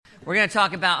We're going to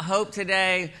talk about hope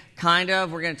today, kind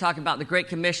of. We're going to talk about the Great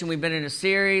Commission. We've been in a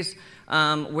series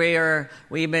where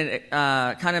we've been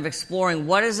kind of exploring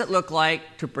what does it look like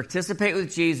to participate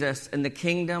with Jesus in the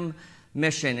kingdom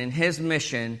mission, in his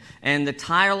mission. And the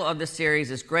title of the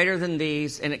series is Greater Than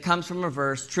These, and it comes from a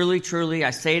verse, Truly, truly, I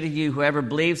say to you, whoever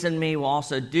believes in me will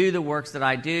also do the works that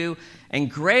I do, and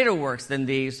greater works than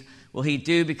these will he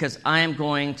do, because I am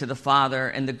going to the Father.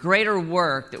 And the greater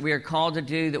work that we are called to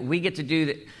do, that we get to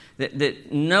do,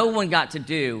 that no one got to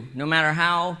do, no matter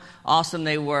how awesome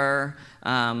they were,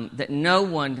 that no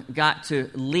one got to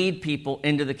lead people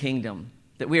into the kingdom.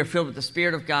 That we are filled with the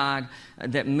Spirit of God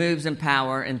that moves in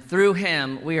power, and through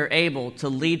him we are able to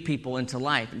lead people into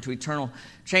life, into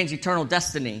change eternal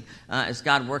destiny as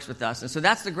God works with us. And so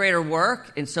that's the greater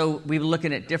work, and so we're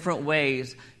looking at different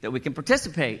ways that we can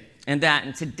participate in that.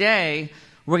 And today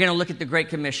we're going to look at the Great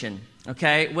Commission,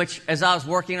 okay? Which, as I was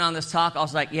working on this talk, I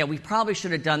was like, yeah, we probably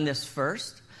should have done this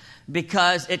first,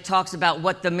 because it talks about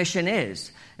what the mission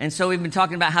is. And so we've been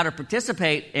talking about how to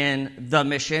participate in the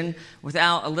mission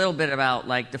without a little bit about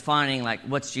defining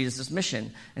what's Jesus'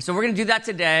 mission. And so we're going to do that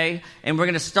today, and we're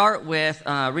going to start with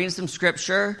reading some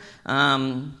scripture.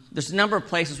 There's a number of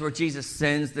places where Jesus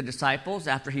sends the disciples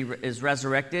after he is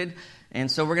resurrected. And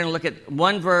so we're going to look at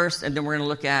one verse, and then we're going to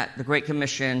look at the Great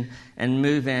Commission and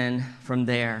move in from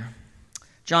there.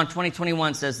 John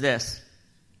 20:21 says this: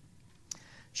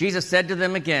 Jesus said to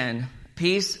them again,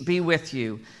 "Peace be with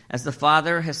you. As the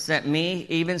Father has sent me,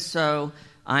 even so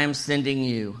I am sending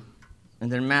you."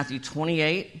 And then Matthew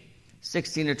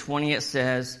 28:16-20, it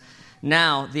says,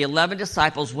 "Now the 11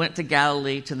 disciples went to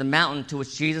Galilee, to the mountain to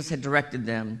which Jesus had directed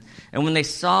them. And when they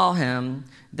saw him,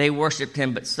 they worshipped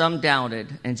him, but some doubted.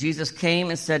 And Jesus came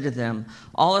and said to them,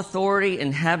 'All authority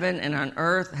in heaven and on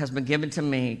earth has been given to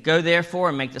me. Go therefore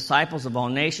and make disciples of all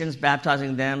nations,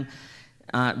 baptizing them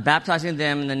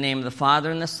in the name of the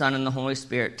Father and the Son and the Holy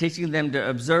Spirit, teaching them to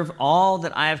observe all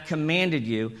that I have commanded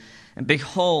you. And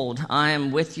behold, I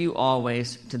am with you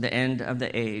always to the end of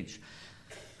the age.'"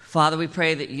 Father, we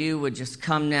pray that you would just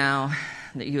come now,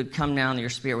 and your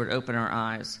Spirit would open our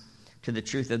eyes to the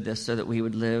truth of this so that we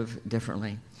would live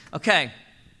differently. Okay,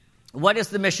 what is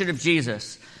the mission of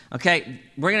Jesus? Okay,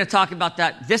 we're going to talk about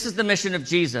that. This is the mission of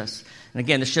Jesus. And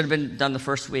again, this should have been done the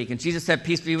first week. And Jesus said,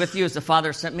 "Peace be with you. As the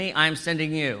Father sent me, I am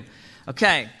sending you."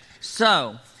 Okay,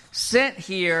 so sent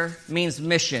here means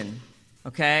mission.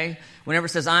 Okay? Whenever it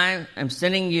says, "I am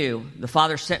sending you," the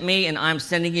Father sent me and I'm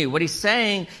sending you. What he's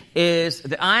saying is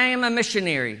that I am a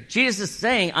missionary. Jesus is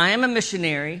saying, I am a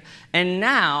missionary, and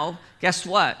now, guess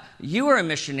what? You are a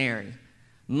missionary.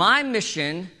 My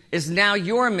mission is now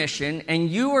your mission, and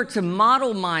you are to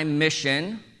model my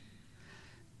mission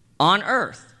on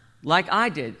earth like I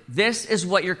did. This is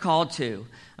what you're called to.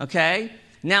 Okay?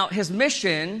 Now, his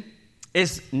mission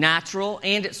is natural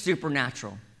and it's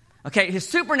supernatural. Okay, his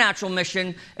supernatural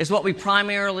mission is what we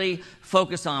primarily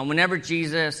focus on. Whenever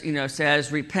Jesus,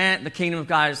 says, "Repent, the kingdom of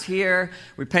God is here.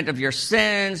 Repent of your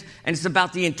sins." And it's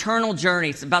about the internal journey.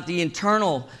 It's about the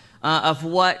internal of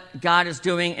what God is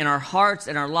doing in our hearts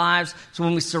and our lives. So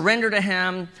when we surrender to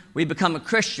him, we become a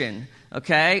Christian.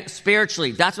 Okay,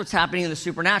 spiritually, that's what's happening in the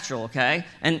supernatural. Okay,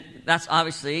 and that's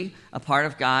obviously a part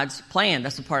of God's plan.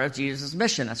 That's a part of Jesus'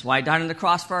 mission. That's why he died on the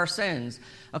cross for our sins.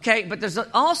 Okay, but there's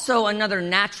also another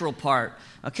natural part,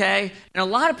 okay? And a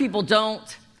lot of people don't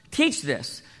teach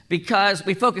this because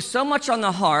we focus so much on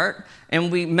the heart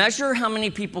and we measure how many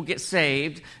people get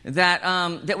saved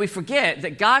that we forget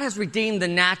that God has redeemed the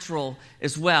natural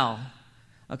as well,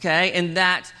 okay? And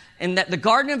that the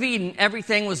Garden of Eden,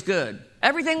 everything was good.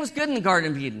 Everything was good in the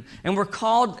Garden of Eden. And we're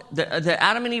called, the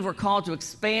Adam and Eve were called to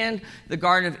expand the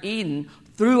Garden of Eden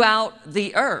throughout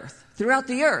the earth. Throughout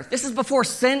the earth. This is before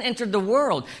sin entered the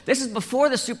world. This is before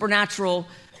the supernatural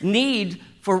need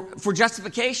for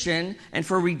justification and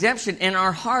for redemption in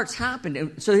our hearts happened.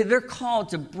 And so they're called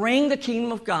to bring the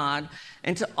kingdom of God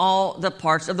into all the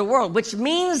parts of the world, which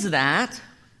means that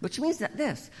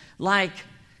this,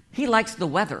 he likes the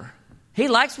weather. He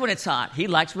likes when it's hot. He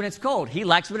likes when it's cold. He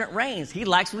likes when it rains. He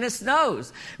likes when it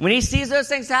snows. When he sees those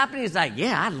things happening, he's like,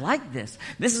 yeah, I like this.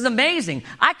 This is amazing.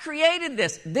 I created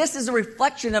this. This is a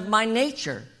reflection of my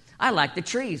nature. I like the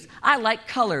trees. I like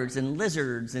colors and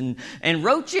lizards and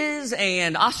roaches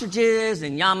and ostriches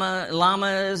and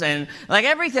llamas and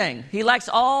everything. He likes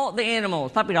all the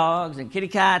animals, puppy dogs and kitty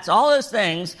cats, all those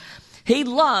things he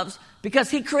loves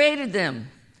because he created them.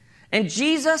 And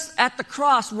Jesus at the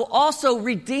cross will also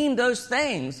redeem those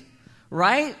things,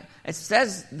 right? It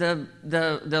says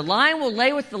the lion will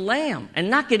lay with the lamb and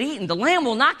not get eaten. The lamb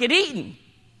will not get eaten.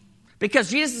 because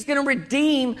Jesus is going to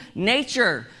redeem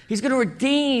nature. He's going to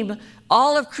redeem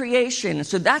all of creation.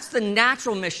 So that's the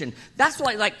natural mission. That's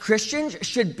why, like, Christians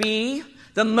should be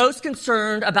the most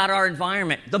concerned about our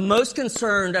environment, the most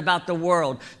concerned about the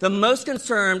world, the most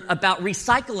concerned about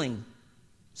recycling.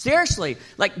 Seriously,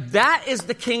 like, that is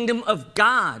the kingdom of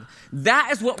God. That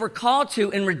is what we're called to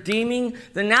in redeeming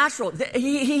the natural.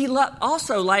 He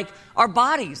also, like, our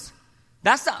bodies.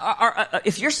 That's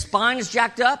if your spine is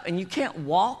jacked up and you can't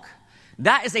walk,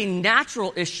 that is a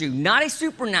natural issue, not a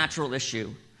supernatural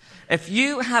issue. If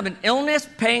you have an illness,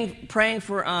 praying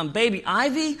for baby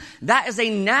Ivy, that is a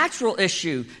natural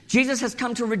issue. Jesus has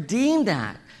come to redeem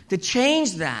that, to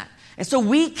change that. And so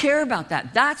we care about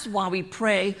that. That's why we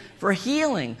pray for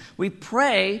healing. We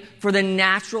pray for the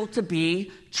natural to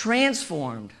be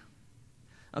transformed.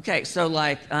 Okay, so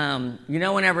like,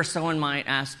 whenever someone might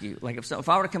ask you, like if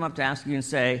I were to come up to ask you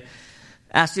and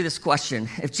ask you this question,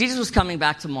 if Jesus was coming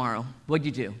back tomorrow, what'd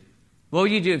you do? What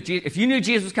would you do if you knew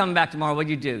Jesus was coming back tomorrow? What'd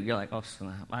you do? You're like, oh,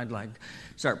 I'd like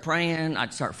start praying.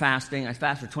 I'd start fasting. I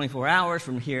fast for 24 hours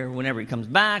from here whenever he comes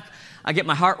back. I get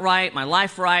my heart right, my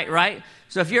life right, right?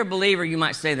 So if you're a believer, you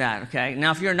might say that, okay?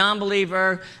 Now, if you're a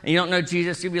non-believer and you don't know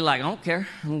Jesus, you'd be like, I don't care.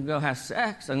 I'm going to go have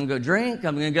sex. I'm going to go drink.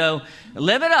 I'm going to go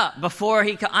live it up before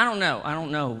he comes. I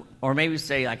don't know. Or maybe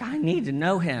say, like, I need to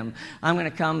know him. I'm going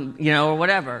to come, or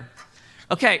whatever.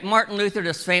 Okay, Martin Luther,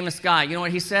 this famous guy, you know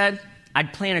what he said?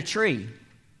 I'd plant a tree.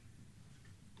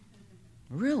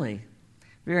 Really?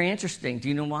 Very interesting. Do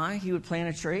you know why he would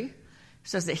plant a tree? It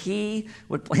says that he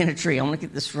would plant a tree. I want to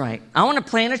get this right. I want to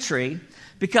plant a tree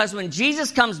because when Jesus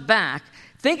comes back,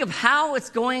 think of how it's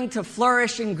going to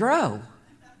flourish and grow.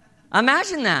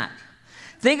 Imagine that.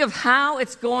 Think of how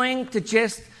it's going to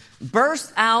just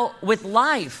burst out with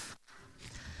life.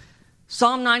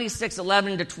 Psalm 96,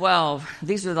 11 to 12.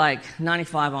 These are like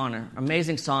 95 on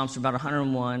amazing psalms for about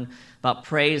 101 about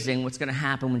praising what's going to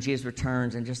happen when Jesus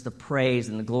returns and just the praise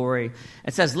and the glory.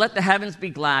 It says, let the heavens be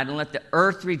glad and let the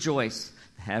earth rejoice.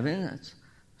 The heaven, that's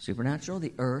supernatural.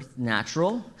 The earth,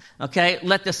 natural. Okay,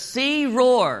 let the sea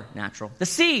roar. Natural. The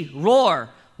sea roar.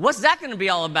 What's that going to be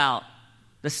all about?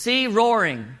 The sea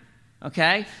roaring.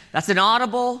 Okay, that's an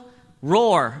audible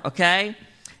roar. Okay.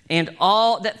 And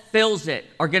all that fills it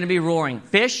are going to be roaring.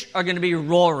 Fish are going to be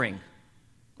roaring.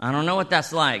 I don't know what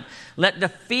that's like. Let the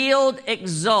field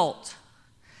exult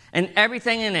and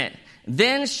everything in it.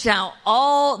 Then shall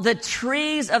all the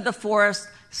trees of the forest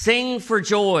sing for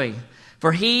joy,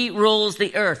 for he rules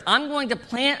the earth. I'm going to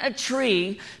plant a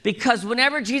tree because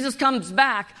whenever Jesus comes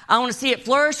back, I want to see it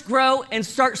flourish, grow, and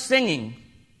start singing.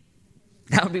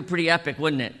 That would be pretty epic,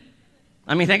 wouldn't it?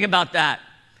 I mean, think about that.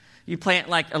 You plant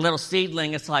like a little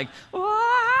seedling, it's like,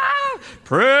 ah,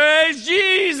 praise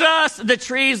Jesus. The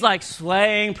tree's like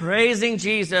swaying, praising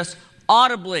Jesus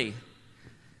audibly.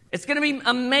 It's going to be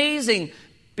amazing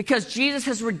because Jesus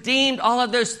has redeemed all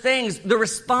of those things. The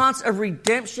response of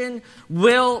redemption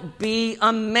will be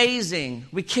amazing.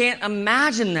 We can't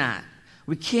imagine that.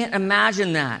 We can't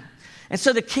imagine that. And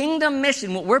so the kingdom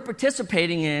mission, what we're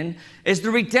participating in, is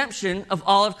the redemption of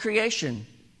all of creation.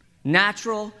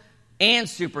 Natural and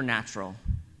supernatural.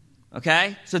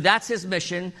 Okay? So that's his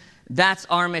mission. That's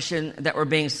our mission that we're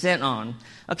being sent on.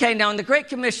 Okay, now in the Great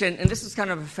Commission, and this is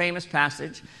kind of a famous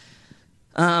passage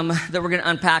that we're going to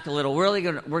unpack a little. We're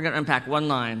going to unpack one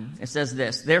line. It says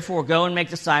this, therefore go and make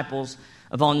disciples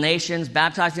of all nations,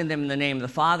 baptizing them in the name of the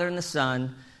Father and the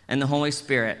Son and the Holy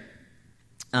Spirit.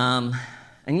 And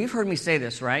you've heard me say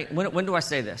this, right? When do I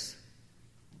say this?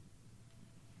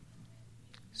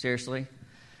 Seriously?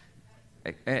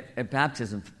 At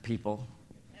baptism, people.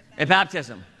 At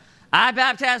baptism. I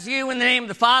baptize you in the name of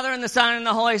the Father and the Son and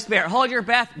the Holy Spirit. Hold your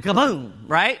breath. Kaboom.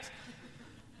 Right?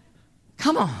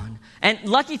 Come on. And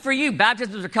lucky for you,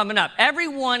 baptisms are coming up.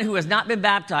 Everyone who has not been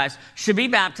baptized should be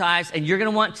baptized, and you're going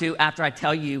to want to after I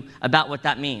tell you about what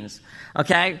that means.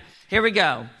 Okay? Here we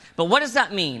go. But what does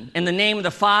that mean? In the name of the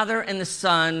Father and the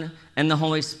Son and the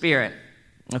Holy Spirit.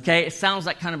 Okay? It sounds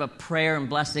like kind of a prayer and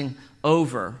blessing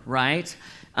over, right?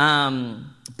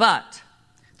 But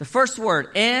the first word,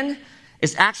 in,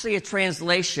 is actually a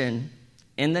translation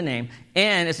in the name.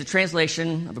 In is a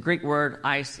translation of a Greek word,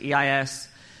 E-I-S,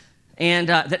 and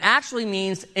that actually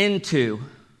means into,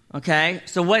 okay?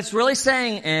 So what it's really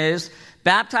saying is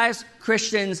baptize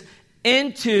Christians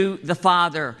into the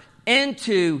Father,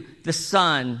 into the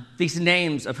Son, these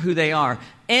names of who they are,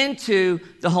 into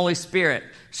the Holy Spirit.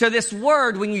 So this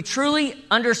word, when you truly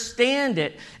understand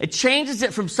it, it changes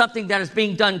it from something that is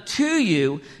being done to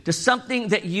you to something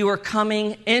that you are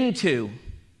coming into.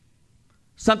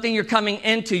 something you're coming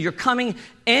into. You're coming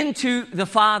into the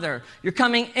Father. You're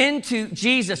coming into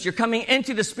Jesus. You're coming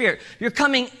into the Spirit. You're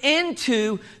coming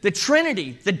into the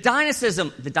Trinity, the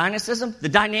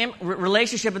dynamic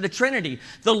relationship of the Trinity,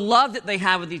 the love that they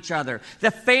have with each other, the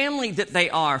family that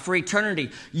they are for eternity.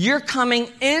 You're coming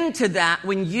into that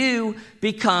when you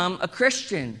become a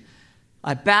Christian.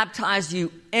 I baptize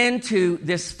you into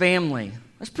this family.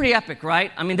 That's pretty epic,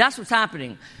 right? I mean, that's what's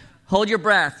happening. Hold your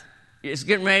breath. It's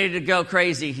getting ready to go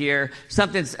crazy here.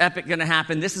 Something's epic going to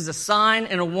happen. This is a sign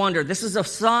and a wonder. This is a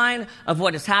sign of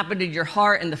what has happened in your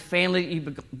heart and the family that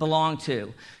you belong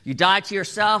to. You died to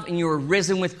yourself and you were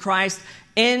risen with Christ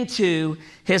into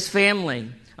his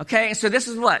family. Okay, so this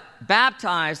is what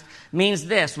baptized means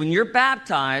this. When you're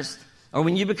baptized or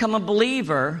when you become a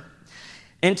believer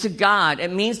into God,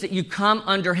 it means that you come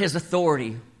under his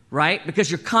authority, right? Because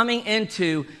you're coming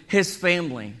into his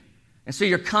family. And so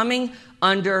you're coming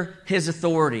under his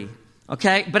authority,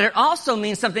 okay? But it also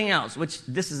means something else, which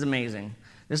this is amazing.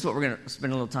 This is what we're going to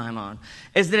spend a little time on,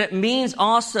 is that it means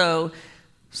also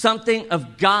something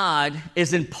of God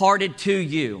is imparted to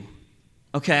you,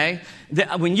 okay?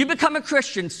 That when you become a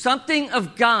Christian, something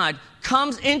of God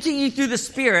comes into you through the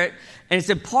Spirit, and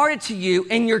it's imparted to you,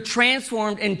 and you're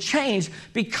transformed and changed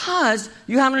because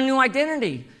you have a new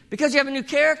identity. Because you have a new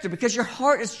character, because your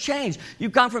heart has changed.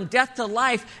 You've gone from death to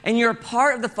life, and you're a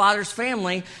part of the Father's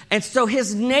family. And so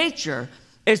his nature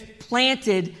is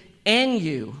planted in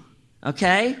you.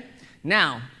 Okay?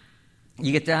 Now,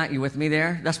 you get that? You with me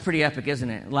there? That's pretty epic, isn't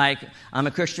it? Like, I'm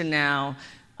a Christian now.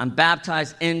 I'm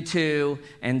baptized into,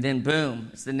 and then boom,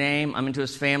 it's the name. I'm into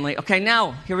his family. Okay,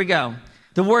 now, here we go.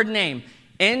 The word name.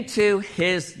 Into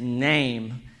his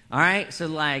name. All right? So,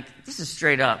 like, this is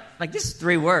straight up. Like, this is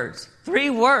 3 words.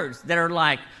 3 words that are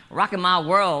like rocking my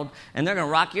world, and they're going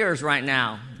to rock yours right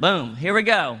now. Boom. Here we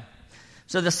go.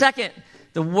 So the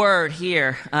word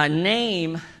here,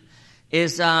 name,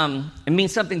 is it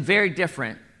means something very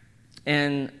different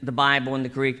in the Bible, in the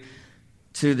Greek,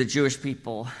 to the Jewish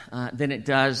people than it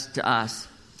does to us.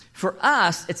 For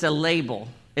us, it's a label,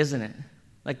 isn't it?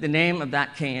 Like the name of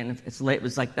that can, it's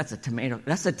like, that's a tomato.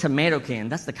 That's a tomato can.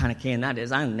 That's the kind of can that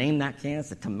is. I named that can.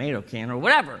 It's a tomato can or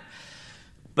whatever.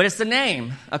 But it's the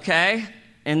name, okay?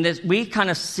 And we kind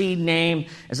of see name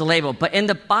as a label. But in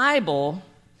the Bible,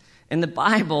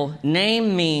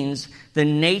 name means the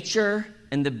nature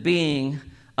and the being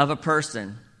of a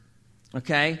person,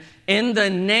 okay? In the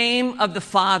name of the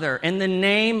Father, in the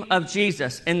name of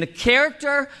Jesus, in the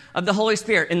character of the Holy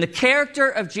Spirit, in the character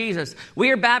of Jesus,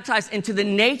 we are baptized into the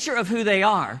nature of who they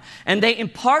are. And they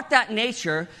impart that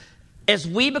nature as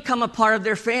we become a part of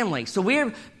their family. So we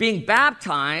are being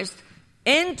baptized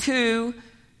into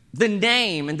the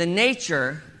name and the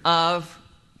nature of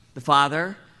the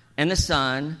Father and the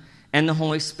Son and the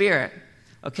Holy Spirit.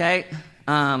 Okay?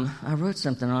 I wrote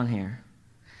something on here.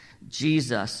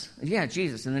 Jesus. Yeah,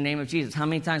 Jesus, in the name of Jesus. How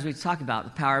many times we talk about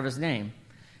the power of his name?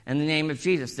 In the name of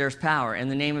Jesus, there's power. In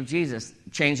the name of Jesus,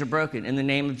 chains are broken. In the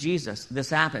name of Jesus,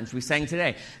 this happens. We sang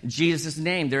today. In Jesus'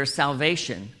 name, there is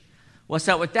salvation. What's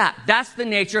up with that? That's the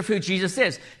nature of who Jesus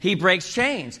is. He breaks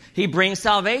chains. He brings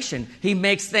salvation. He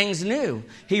makes things new.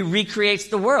 He recreates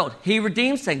the world. He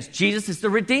redeems things. Jesus is the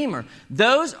Redeemer.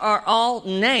 Those are all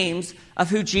names of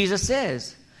who Jesus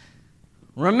is.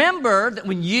 Remember that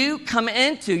when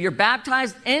you're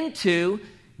baptized into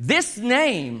this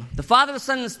name, the Father, the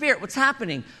Son, and the Spirit, what's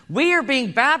happening? We are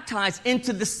being baptized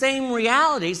into the same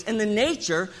realities and the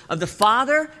nature of the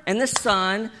Father and the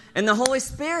Son and the Holy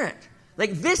Spirit.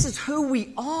 Like, this is who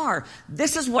we are.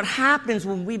 This is what happens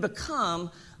when we become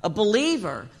a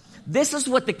believer. This is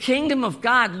what the kingdom of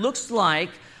God looks like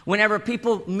whenever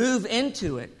people move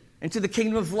into it, into the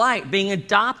kingdom of light, being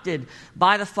adopted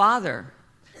by the Father.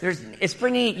 It's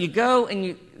pretty neat. You go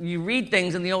and you read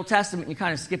things in the Old Testament and you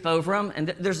kind of skip over them, and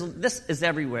this is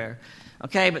everywhere.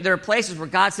 Okay, but there are places where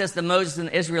God says to Moses and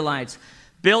the Israelites,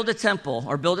 build a temple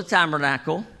or build a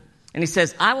tabernacle, and he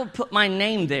says, I will put my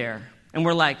name there. And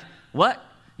we're like, what?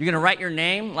 You're going to write your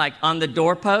name like on the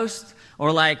doorpost?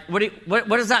 Or like, what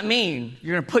does that mean?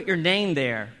 You're going to put your name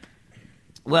there.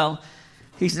 Well,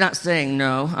 he's not saying,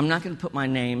 no, I'm not going to put my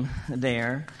name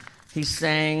there. He's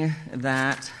saying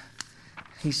that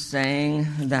I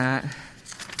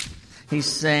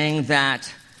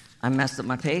messed up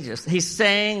my pages. He's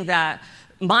saying that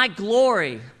my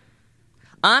glory,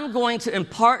 I'm going to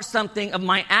impart something of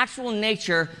my actual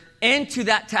nature into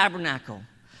that tabernacle.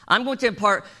 I'm going to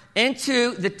impart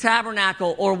into the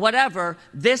tabernacle or whatever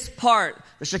this part,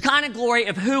 the Shekinah glory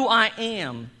of who I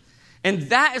am. And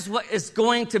that is what is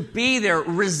going to be there,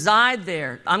 reside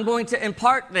there. I'm going to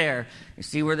impart there. You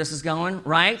see where this is going,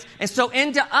 right? And so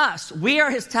into us, we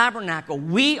are his tabernacle.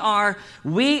 We are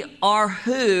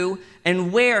who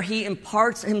and where he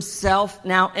imparts himself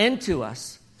now into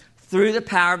us through the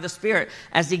power of the Spirit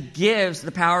as he gives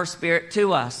the power of Spirit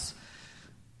to us.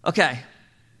 Okay.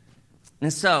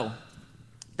 And so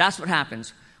that's what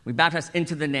happens. We baptize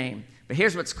into the name. But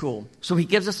here's what's cool. So he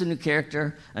gives us a new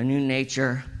character, a new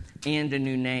nature, and a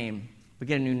new name. We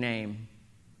get a new name.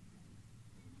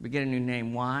 We get a new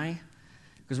name. Why?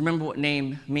 Because remember what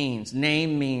name means.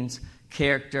 Name means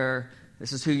character.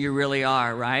 This is who you really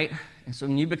are, right? And so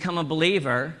when you become a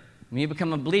believer,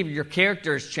 your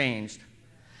character is changed.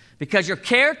 Because your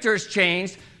character is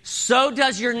changed, so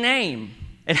does your name.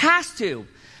 It has to.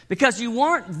 Because you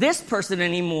aren't this person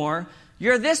anymore.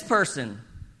 You're this person.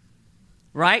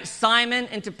 Right? Simon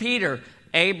into Peter.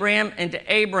 Abraham into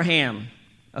Abraham.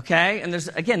 Okay? And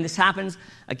this happens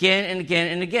again and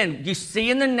again and again. You see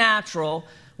in the natural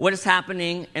what is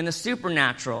happening in the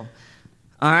supernatural.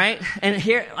 All right? And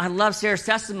here, I love Sarah's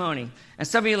testimony. And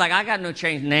some of you are like, I got no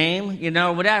changed name,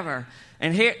 whatever.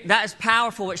 And here, that is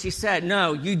powerful what she said.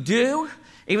 No, you do,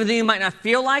 even though you might not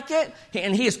feel like it.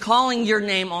 And he is calling your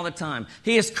name all the time.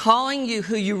 He is calling you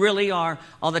who you really are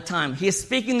all the time. He is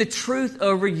speaking the truth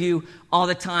over you all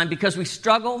the time because we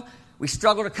struggle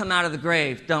to come out of the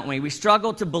grave, don't we? We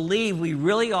struggle to believe we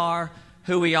really are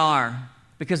who we are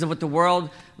because of what the world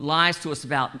lies to us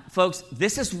about. Folks,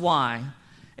 this is why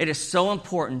it is so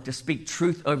important to speak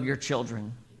truth over your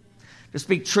children, to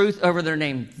speak truth over their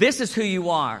name. This is who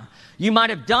you are. You might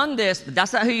have done this, but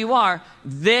that's not who you are.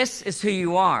 This is who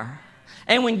you are.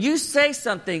 And when you say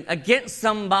something against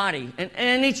somebody,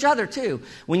 and each other too,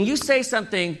 when you say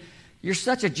something, you're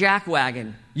such a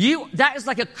jackwagon, that is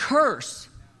like a curse.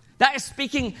 That is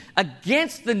speaking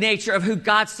against the nature of who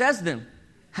God says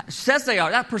they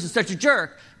are. That person's such a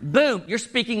jerk. Boom, you're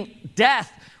speaking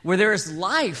death where there is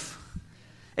life.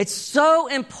 It's so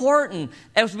important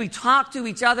as we talk to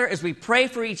each other, as we pray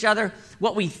for each other,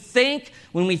 what we think.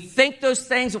 When we think those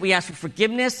things, we ask for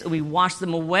forgiveness, we wash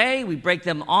them away, we break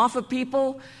them off of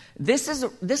people. This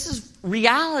is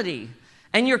reality.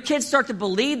 And your kids start to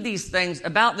believe these things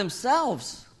about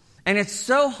themselves. And it's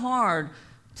so hard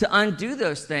to undo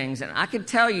those things. And I can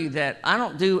tell you that I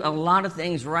don't do a lot of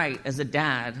things right as a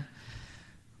dad.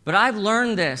 But I've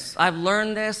learned this,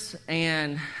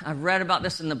 and I've read about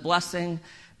this in The Blessing.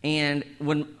 And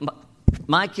when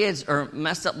my kids are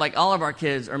messed up, like all of our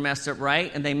kids are messed up,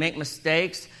 right? And they make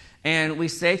mistakes, and we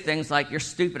say things like, "You're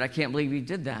stupid, I can't believe you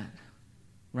did that,"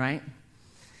 right?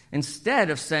 Instead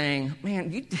of saying,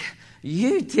 "Man,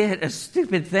 you did a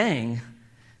stupid thing.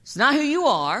 It's not who you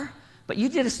are, but you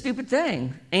did a stupid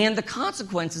thing. And the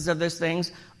consequences of those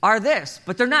things are this,"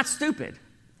 but they're not stupid,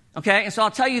 okay? And so I'll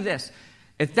tell you this.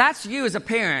 If that's you as a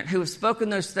parent who has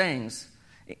spoken those things,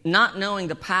 not knowing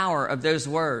the power of those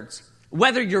words,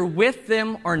 whether you're with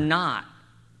them or not,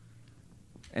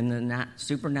 in the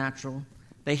supernatural,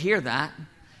 they hear that,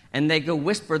 and they go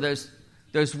whisper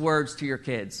those words to your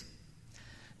kids.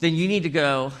 Then you need to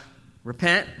go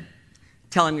repent,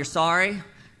 tell them you're sorry,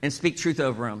 and speak truth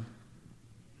over them.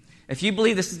 If you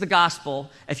believe this is the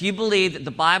gospel, if you believe that the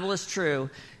Bible is true,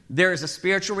 there is a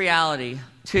spiritual reality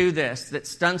to this that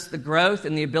stunts the growth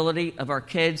and the ability of our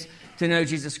kids to know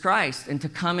Jesus Christ and to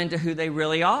come into who they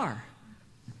really are.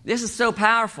 This is so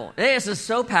powerful. This is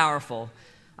so powerful.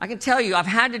 I can tell you, I've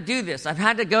had to do this. I've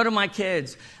had to go to my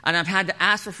kids, and I've had to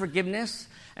ask for forgiveness,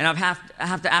 and I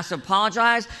have to ask to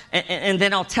apologize, and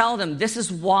then I'll tell them, this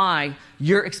is why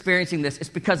you're experiencing this. It's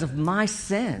because of my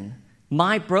sin,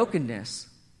 my brokenness.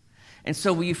 And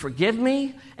so will you forgive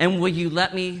me, and will you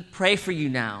let me pray for you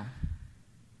now?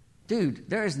 Dude,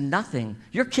 there is nothing.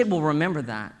 Your kid will remember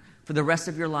that for the rest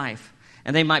of your life.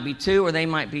 And they might be 2 or they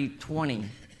might be 20.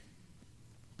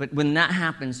 But when that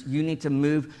happens, you need to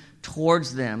move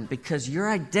towards them because you're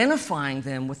identifying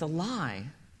them with a lie.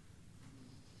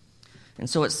 And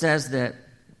so it says that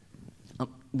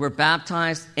we're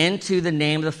baptized into the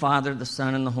name of the Father, the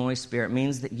Son, and the Holy Spirit. It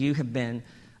means that you have been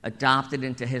adopted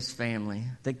into his family.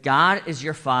 That God is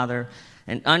your Father,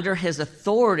 and under his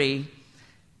authority,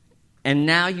 and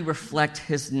now you reflect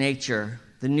his nature,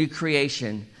 the new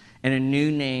creation, and a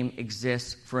new name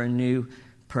exists for a new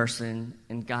person.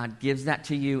 And God gives that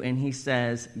to you, and he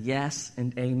says, yes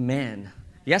and amen.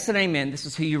 Yes and amen. This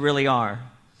is who you really are.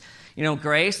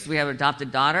 Grace, we have an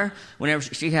adopted daughter. Whenever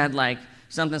she had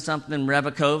something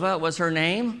Revakova was her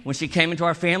name. When she came into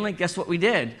our family, guess what we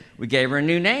did? We gave her a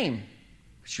new name.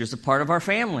 She was a part of our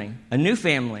family, a new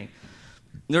family.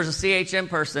 There's a CHM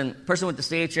person with the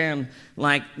CHM,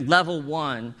 level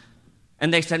 1,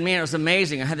 And they said, man, it was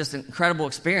amazing. I had this incredible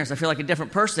experience. I feel like a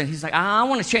different person. He's like, I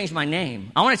want to change my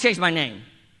name. I want to change my name.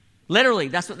 Literally,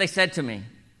 that's what they said to me.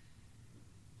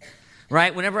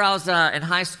 Right? Whenever I was in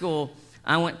high school,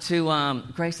 I went to,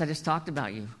 Grace, I just talked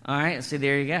about you. All right? See,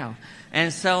 there you go.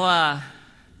 And so, I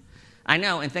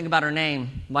know, and think about her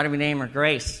name. Why do we name her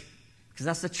Grace? Because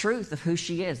that's the truth of who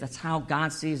she is. That's how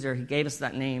God sees her. He gave us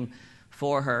that name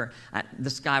for her.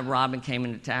 This guy, Robin, came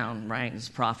into town, right? This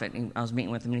prophet. And I was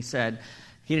meeting with him, and he said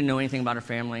he didn't know anything about her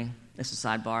family. This is a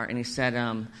sidebar. And he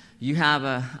said, you have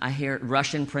I hear,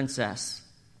 Russian princess.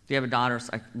 Do you have a daughter?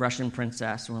 It's like Russian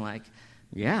princess. And we're like,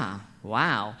 yeah,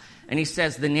 wow. And he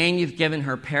says, the name you've given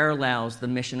her parallels the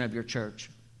mission of your church.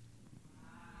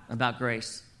 About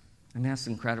Grace. I mean, that's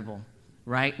incredible,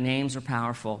 right? Names are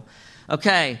powerful.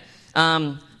 Okay.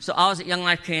 So I was at Young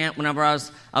Life Camp whenever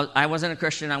I wasn't a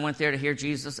Christian. I went there to hear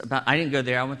Jesus I didn't go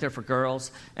there. I went there for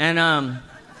girls. And,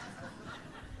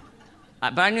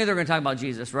 but I knew they were going to talk about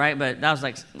Jesus, right? But that was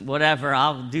like, whatever,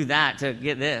 I'll do that to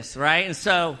get this, right? And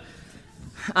so,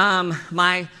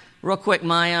 my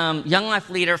Young Life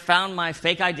leader found my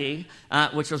fake ID,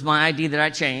 which was my ID that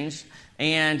I changed.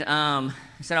 And,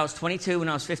 he said I was 22 when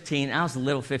I was 15. I was a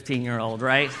little 15-year-old,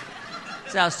 right?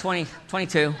 So I was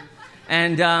 22.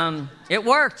 And it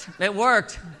worked. It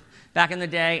worked back in the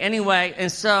day. Anyway,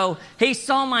 and so he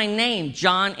saw my name,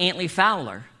 John Antley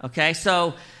Fowler. Okay,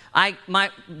 so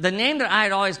the name that I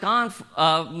had always gone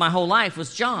my whole life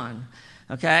was John.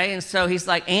 Okay, and so he's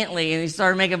like Antley, and he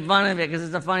started making fun of it because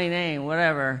it's a funny name,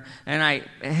 whatever. And I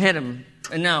hit him.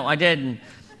 No, I didn't.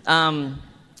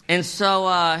 And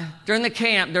so during the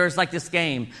camp, there was like this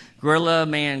game, Gorilla,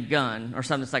 Man, Gun, or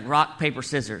something. It's like rock, paper,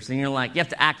 scissors. And you're like, you have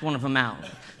to act one of them out.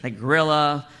 Like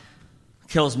gorilla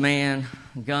kills man,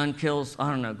 gun kills, I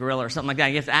don't know, gorilla or something like that.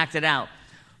 You have to act it out.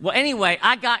 Well, anyway,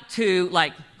 I got to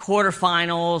like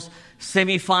quarterfinals,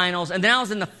 semifinals, and then I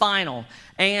was in the final.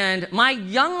 And my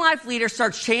Young Life leader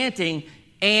starts chanting,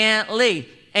 Antley,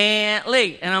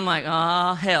 Antley. And I'm like,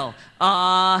 oh, hell,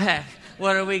 oh, heck,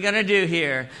 what are we going to do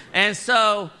here? And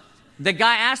so the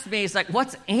guy asked me, he's like,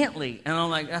 what's Antley? And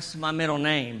I'm like, that's my middle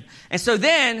name. And so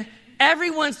then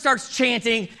everyone starts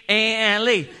chanting,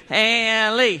 Antley,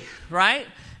 Antley, right?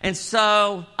 And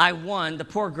so I won. The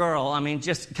poor girl, I mean,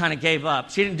 just kind of gave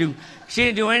up. She didn't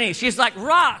do anything. She's like,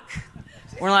 rock.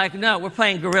 We're like, no, we're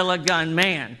playing Gorilla Gun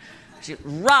Man. She,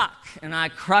 rock. And I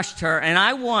crushed her, and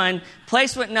I won.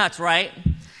 Place went nuts, right?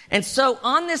 And so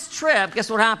on this trip, guess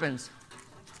what happens?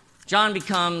 John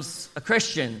becomes a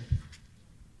Christian.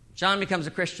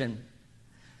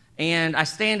 And I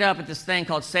stand up at this thing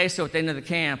called Say So at the end of the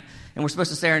camp, and we're supposed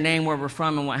to say our name, where we're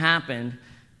from, and what happened.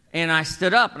 And I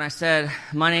stood up, and I said,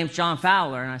 my name's John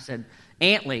Fowler. And I said,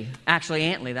 Antley. Actually,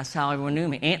 Antley. That's how everyone knew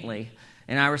me, Antley.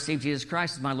 And I received Jesus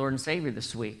Christ as my Lord and Savior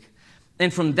this week.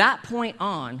 And from that point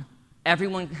on,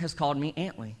 everyone has called me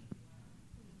Antley.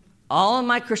 All of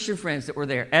my Christian friends that were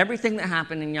there, everything that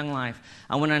happened in Young Life.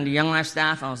 I went on to Young Life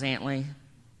staff, I was Antley.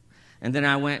 And then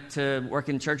I went to work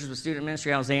in churches with student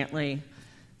ministry, I was Antley.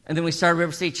 And then we started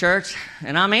River City Church,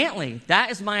 and I'm Antley.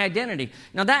 That is my identity.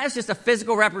 Now, that is just a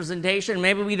physical representation.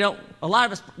 Maybe a lot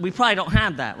of us, we probably don't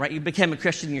have that, right? You became a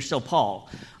Christian, and you're still Paul,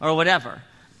 or whatever.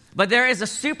 But there is a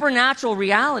supernatural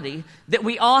reality that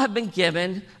we all have been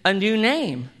given a new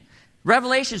name.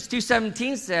 Revelations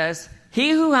 2:17 says,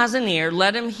 he who has an ear,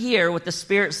 let him hear what the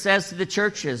Spirit says to the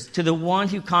churches. To the one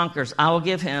who conquers, I will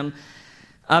give him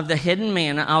of the hidden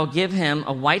manna, I will give him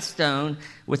a white stone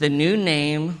with a new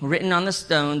name written on the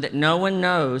stone that no one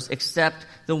knows except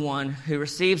the one who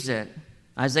receives it.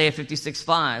 Isaiah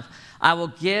 56:5. I will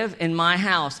give in my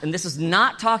house, and this is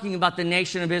not talking about the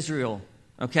nation of Israel.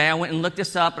 Okay, I went and looked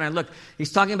this up, and I looked.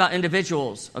 He's talking about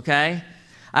individuals, okay?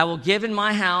 I will give in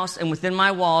my house and within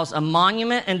my walls a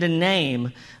monument and a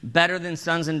name better than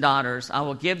sons and daughters. I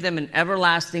will give them an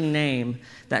everlasting name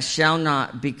that shall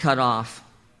not be cut off.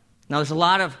 Now, there's a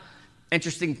lot of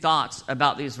interesting thoughts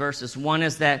about these verses. One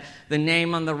is that the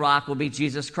name on the rock will be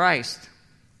Jesus Christ,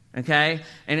 okay?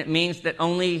 And it means that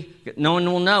no one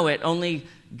will know it. Only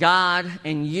God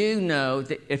and you know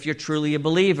that if you're truly a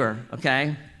believer,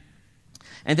 okay?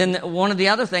 And then one of the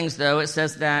other things, though, it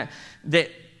says that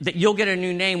you'll get a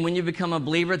new name when you become a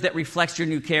believer that reflects your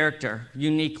new character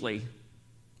uniquely.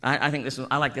 I think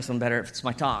I like this one better if it's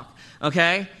my talk,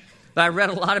 okay? But I read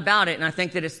a lot about it, and I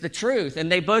think that it's the truth,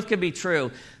 and they both could be true.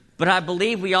 But I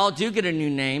believe we all do get a new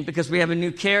name because we have a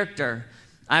new character.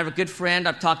 I have a good friend.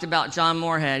 I've talked about John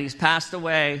Moorhead. He's passed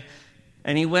away,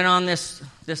 and he went on this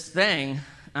thing,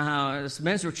 this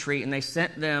men's retreat, and they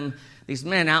sent these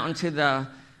men out into the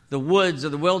woods or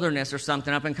the wilderness or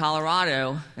something up in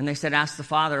Colorado, and they said, ask the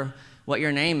Father what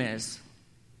your name is.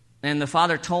 And the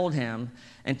Father told him,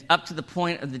 and up to the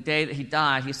point of the day that he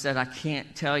died, he said, I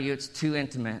can't tell you, it's too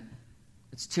intimate.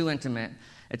 It's too intimate.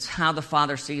 It's how the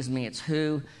Father sees me. It's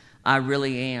who I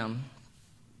really am.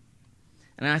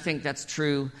 And I think that's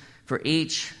true for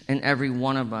each and every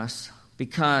one of us,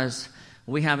 because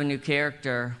we have a new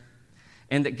character,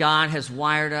 and that God has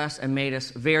wired us and made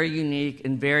us very unique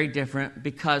and very different,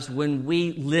 because when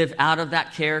we live out of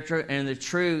that character and the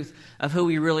truth of who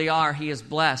we really are, he is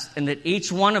blessed. And that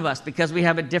each one of us, because we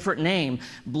have a different name,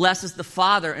 blesses the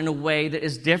Father in a way that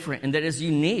is different and that is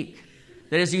unique.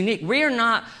 That is unique. We are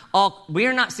not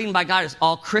seen by God as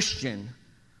all Christian.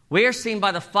 We are seen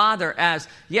by the Father as,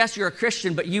 yes, you're a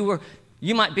Christian, but you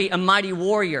might be a mighty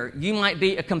warrior. You might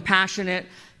be a compassionate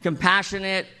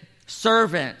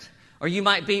servant. Or you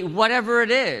might be whatever it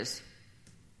is.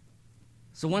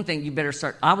 So one thing you better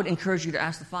start, I would encourage you to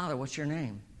ask the Father, what's your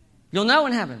name? You'll know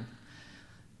in heaven.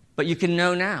 But you can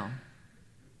know now.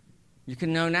 You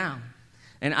can know now.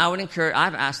 And I would encourage,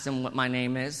 I've asked him what my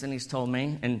name is, and he's told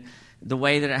me. And the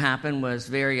way that it happened was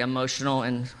very emotional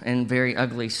and very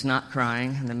ugly, snot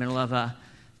crying in the middle of a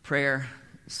prayer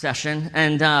session.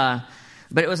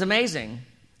 But it was amazing.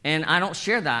 And I don't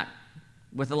share that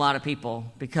with a lot of people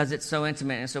because it's so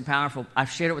intimate and so powerful. I've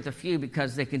shared it with a few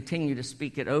because they continue to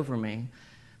speak it over me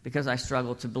because I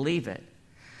struggle to believe it.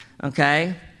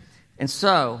 Okay? And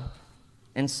so,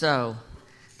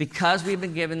 because we've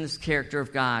been given this character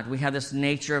of God, we have this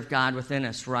nature of God within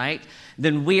us, right?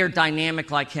 Then we are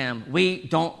dynamic like him. We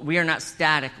are not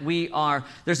static.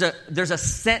 There's a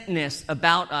sentness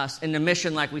about us in the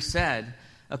mission, like we said.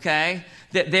 Okay?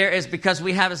 That there is, because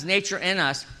we have his nature in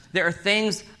us, there are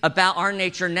things about our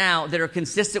nature now that are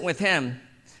consistent with him.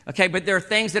 Okay, but there are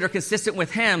things that are consistent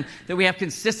with him that we have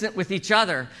consistent with each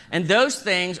other. And those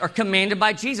things are commanded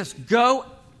by Jesus. Go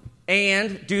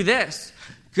and do this.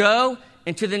 Go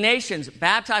into the nations,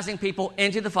 baptizing people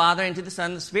into the Father, into the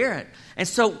Son, and the Spirit. And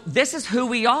so this is who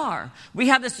we are. We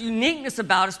have this uniqueness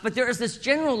about us, but there is this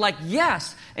general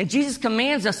yes. And Jesus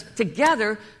commands us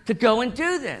together to go and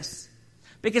do this.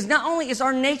 Because not only is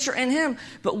our nature in him,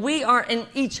 but we are in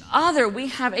each other. We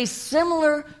have a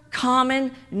similar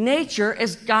common nature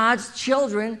as God's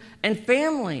children and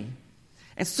family.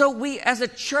 And so we as a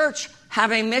church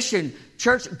have a mission.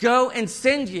 Church, go and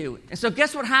send you. And so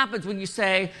guess what happens when you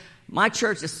say, my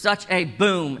church is such a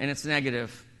boom, and it's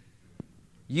negative?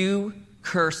 You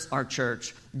curse our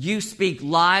church. You speak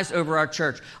lies over our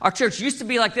church. Our church used to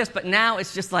be like this, but now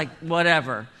it's just like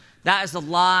whatever. That is a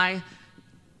lie.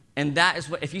 And that is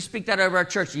what, if you speak that over our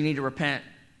church, you need to repent.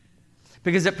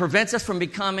 Because it prevents us from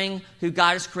becoming who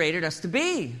God has created us to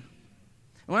be. And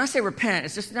when I say repent,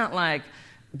 it's just not like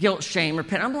guilt, shame,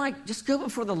 repent. I'm like, just go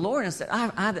before the Lord and say,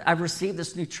 I've received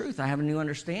this new truth. I have a new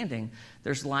understanding.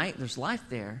 There's light, there's life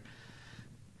there.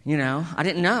 I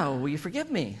didn't know. Will you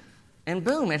forgive me? And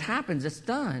boom, it happens. It's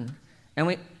done.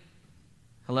 And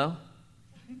hello?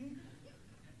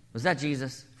 Was that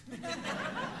Jesus?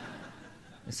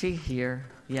 Is he here?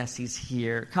 Yes, he's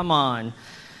here. Come on.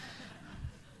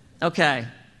 Okay.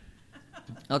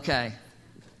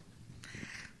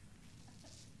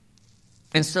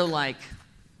 And so,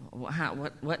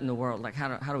 what in the world?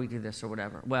 How do we do this or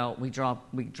whatever? Well, we draw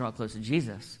close to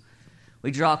Jesus.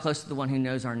 We draw close to the one who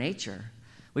knows our nature.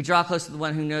 We draw close to the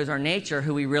one who knows our nature,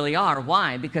 who we really are.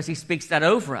 Why? Because he speaks that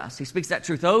over us. He speaks that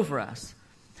truth over us.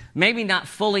 Maybe not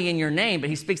fully in your name, but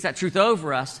he speaks that truth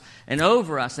over us and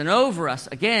over us and over us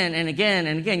again and again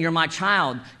and again. You're my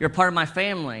child. You're part of my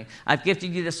family. I've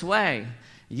gifted you this way.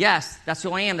 Yes, that's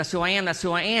who I am. That's who I am. That's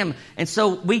who I am. And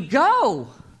so we go.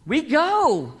 We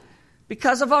go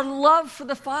because of our love for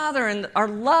the Father and our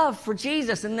love for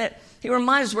Jesus, and that he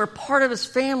reminds us we're part of his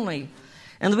family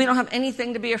and that we don't have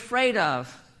anything to be afraid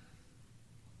of.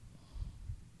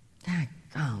 Dang.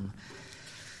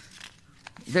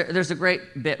 There's a great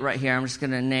bit right here I'm just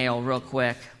going to nail real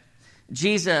quick.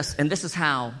 Jesus, and this is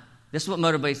what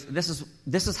motivates,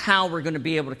 this is how we're going to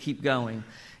be able to keep going,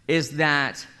 is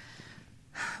that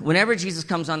whenever Jesus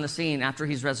comes on the scene after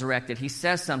he's resurrected, he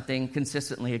says something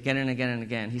consistently again and again and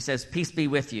again. He says, peace be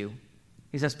with you.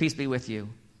 He says, peace be with you.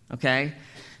 Okay?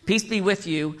 Peace be with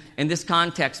you in this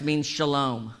context means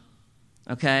shalom.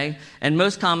 Okay? And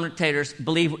most commentators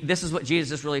believe this is what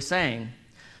Jesus is really saying.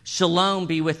 Shalom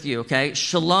be with you, okay?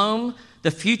 Shalom,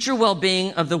 the future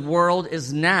well-being of the world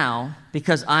is now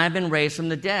because I have been raised from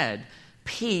the dead.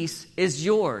 Peace is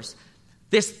yours.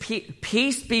 This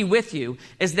peace be with you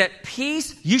is that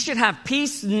peace, you should have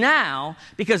peace now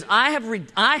because I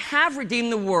have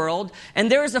redeemed the world, and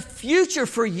there is a future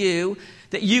for you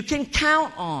that you can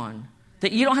count on,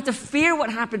 that you don't have to fear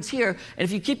what happens here. And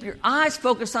if you keep your eyes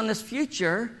focused on this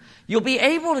future, you'll be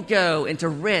able to go and to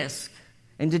risk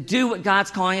and to do what God's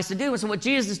calling us to do. And so what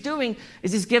Jesus is doing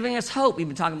is he's giving us hope. We've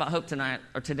been talking about hope tonight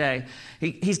or today.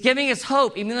 He's giving us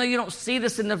hope. Even though you don't see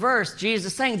this in the verse,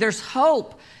 Jesus is saying there's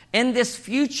hope in this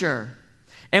future.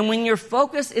 And when your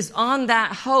focus is on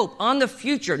that hope, on the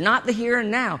future, not the here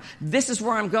and now, this is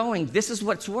where I'm going, this is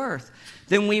what's worth,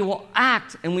 then we will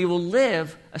act and we will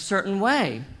live a certain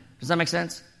way. Does that make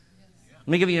sense? Let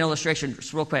me give you an illustration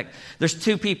just real quick. There's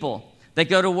two people. They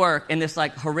go to work in this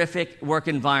like horrific work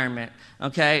environment,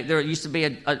 okay? There used to be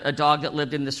a dog that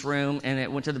lived in this room, and it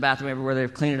went to the bathroom everywhere.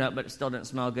 They've cleaned it up, but it still didn't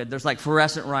smell good. There's like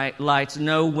fluorescent lights,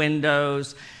 no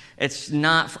windows. It's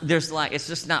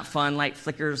just not fun. Light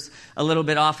flickers a little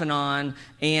bit off and on,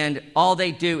 and all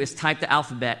they do is type the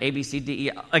alphabet, A, B, C, D,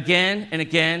 E, again and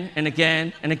again and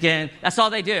again and again. That's all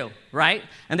they do, right?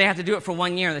 And they have to do it for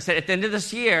 1 year. And they said at the end of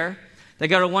this year, they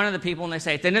go to one of the people and they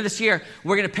say, at the end of this year,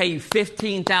 we're going to pay you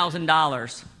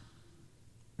 $15,000.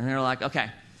 And they're like, okay.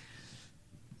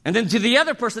 And then to the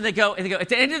other person, they go, at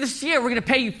the end of this year, we're going to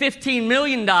pay you $15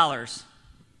 million.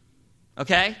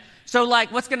 Okay? So,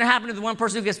 like, what's going to happen to the one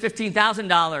person who gets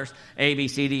 $15,000? A, B,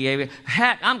 C, D, A, B.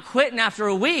 Heck, I'm quitting after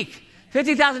a week.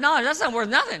 $15,000, that's not worth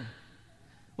nothing.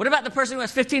 What about the person who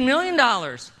has $15 million?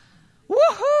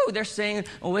 Woohoo! They're singing,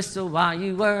 oh, whistle while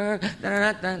you work,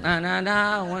 right?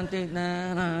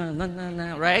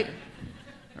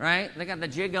 Right? They got the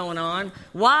jig going on.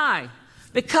 Why?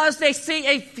 Because they see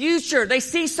a future. They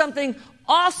see something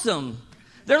awesome.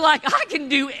 They're like, I can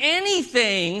do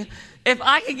anything if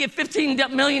I can get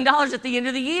 $15 million at the end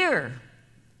of the year.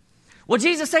 Well,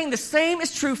 Jesus is saying the same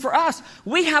is true for us.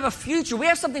 We have a future. We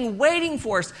have something waiting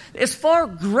for us. It's far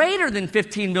greater than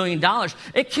 $15 million.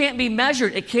 It can't be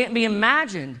measured. It can't be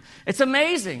imagined. It's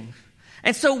amazing.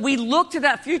 And so we look to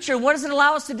that future. What does it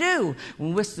allow us to do?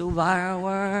 Whistle,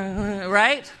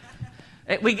 right?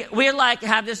 We like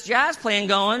have this jazz playing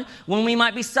going when we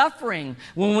might be suffering,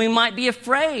 when we might be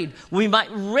afraid, we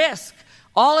might risk.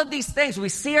 All of these things, we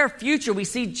see our future, we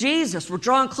see Jesus, we're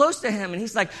drawing close to him, and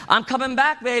he's like, I'm coming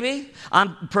back, baby.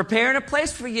 I'm preparing a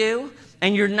place for you,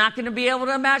 and you're not going to be able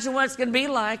to imagine what it's going to be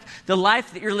like. The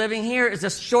life that you're living here is a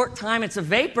short time, it's a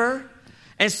vapor.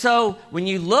 And so when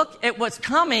you look at what's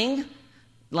coming,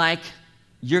 like,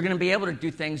 you're going to be able to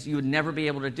do things you would never be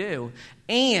able to do,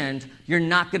 and you're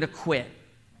not going to quit.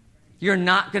 You're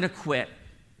not going to quit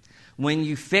when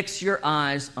you fix your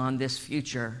eyes on this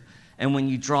future. And when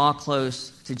you draw close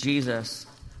to Jesus.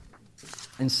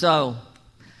 And so,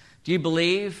 do you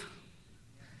believe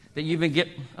that you've been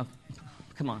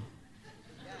come on.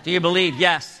 Do you believe?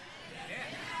 Yes.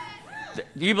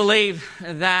 Do you believe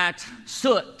that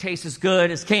soot tastes as good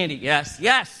as candy? Yes.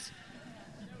 Yes.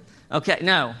 Okay,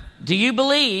 no. Do you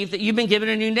believe that you've been given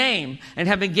a new name and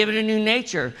have been given a new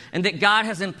nature and that God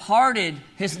has imparted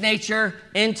his nature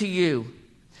into you?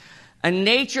 A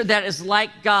nature that is like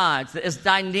God's, that is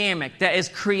dynamic, that is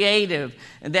creative,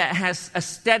 that has a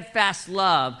steadfast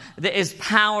love, that is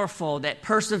powerful, that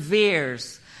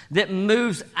perseveres, that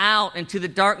moves out into the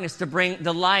darkness to bring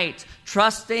the light,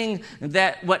 trusting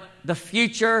that what the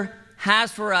future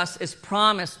has for us is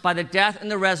promised by the death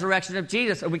and the resurrection of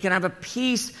Jesus, and we can have a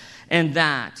peace in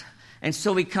that. And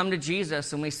so we come to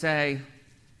Jesus and we say,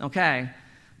 okay,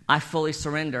 I fully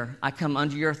surrender. I come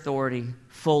under your authority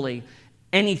fully.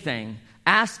 Anything.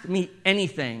 Ask me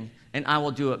anything, and I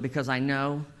will do it because I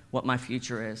know what my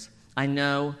future is. I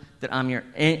know that I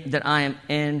am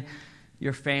in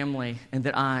your family and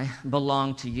that I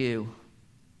belong to you.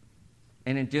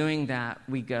 And in doing that,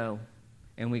 we go,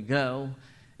 and we go,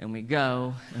 and we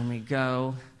go, and we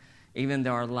go, even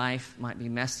though our life might be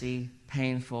messy,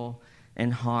 painful,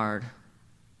 and hard.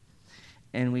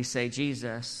 And we say,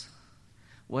 Jesus,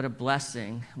 what a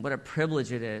blessing, what a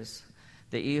privilege it is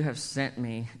that you have sent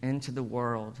me into the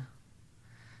world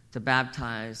to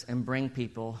baptize and bring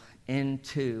people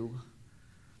into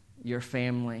your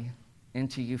family,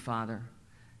 into you, Father,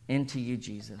 into you,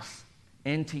 Jesus,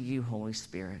 into you, Holy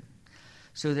Spirit,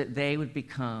 so that they would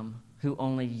become who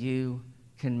only you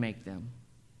can make them.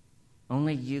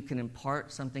 Only you can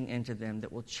impart something into them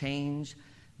that will change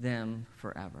them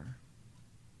forever.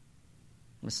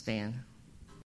 Let's stand.